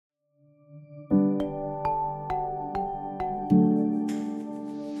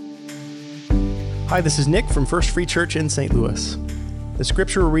Hi, this is Nick from First Free Church in St. Louis. The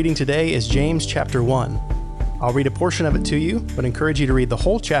scripture we're reading today is James chapter 1. I'll read a portion of it to you, but encourage you to read the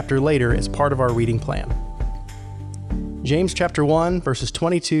whole chapter later as part of our reading plan. James chapter 1, verses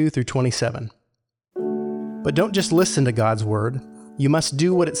 22 through 27. But don't just listen to God's word, you must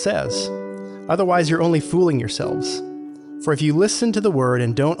do what it says. Otherwise, you're only fooling yourselves. For if you listen to the word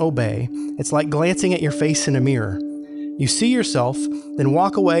and don't obey, it's like glancing at your face in a mirror. You see yourself, then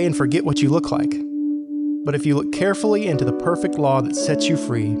walk away and forget what you look like. But if you look carefully into the perfect law that sets you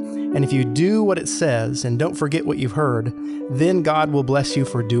free, and if you do what it says and don't forget what you've heard, then God will bless you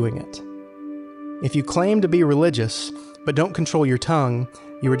for doing it. If you claim to be religious, but don't control your tongue,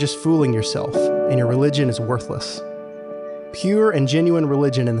 you are just fooling yourself, and your religion is worthless. Pure and genuine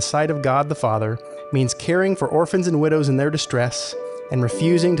religion in the sight of God the Father means caring for orphans and widows in their distress and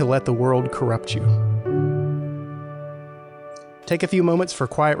refusing to let the world corrupt you. Take a few moments for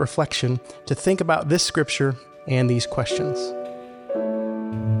quiet reflection to think about this scripture and these questions.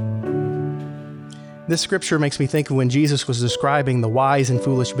 This scripture makes me think of when Jesus was describing the wise and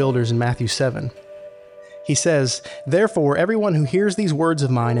foolish builders in Matthew 7. He says, "Therefore, everyone who hears these words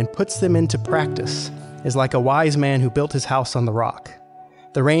of mine and puts them into practice is like a wise man who built his house on the rock.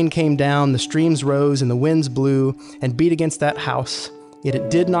 The rain came down, the streams rose, and the winds blew and beat against that house, yet it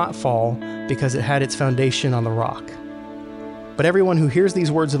did not fall because it had its foundation on the rock. But everyone who hears these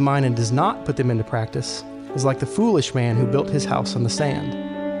words of mine and does not put them into practice is like the foolish man who built his house on the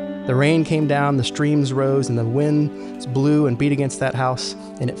sand. The rain came down, the streams rose, and the winds blew and beat against that house,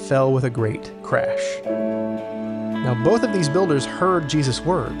 and it fell with a great crash." Now, both of these builders heard Jesus'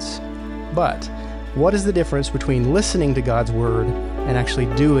 words, but what is the difference between listening to God's word and actually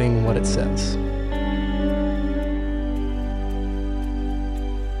doing what it says?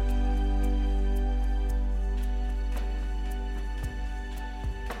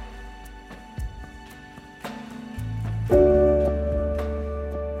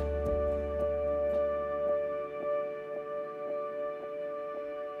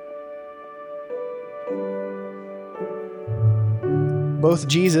 Both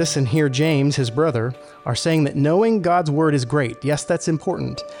Jesus and here James, his brother, are saying that knowing God's word is great. Yes, that's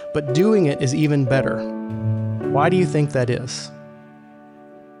important, but doing it is even better. Why do you think that is?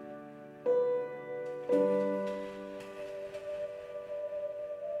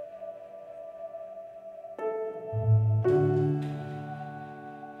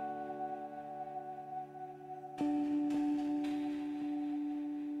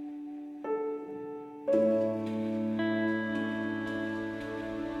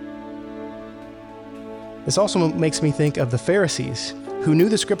 This also makes me think of the Pharisees, who knew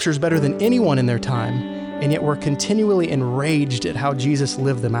the scriptures better than anyone in their time, and yet were continually enraged at how Jesus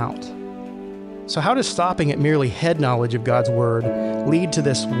lived them out. So how does stopping at merely head knowledge of God's word lead to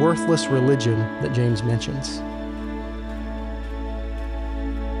this worthless religion that James mentions?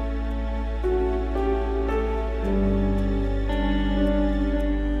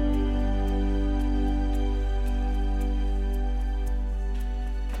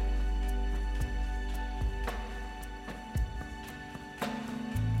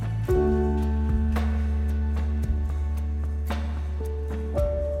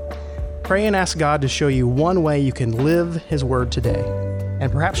 Pray and ask God to show you one way you can live His word today,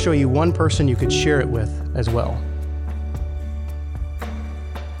 and perhaps show you one person you could share it with as well.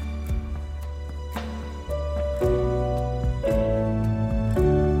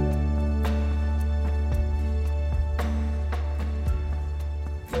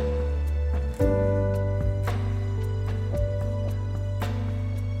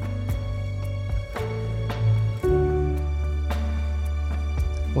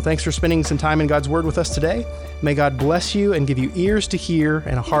 Well, thanks for spending some time in God's Word with us today. May God bless you and give you ears to hear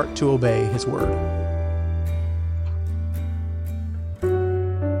and a heart to obey His Word.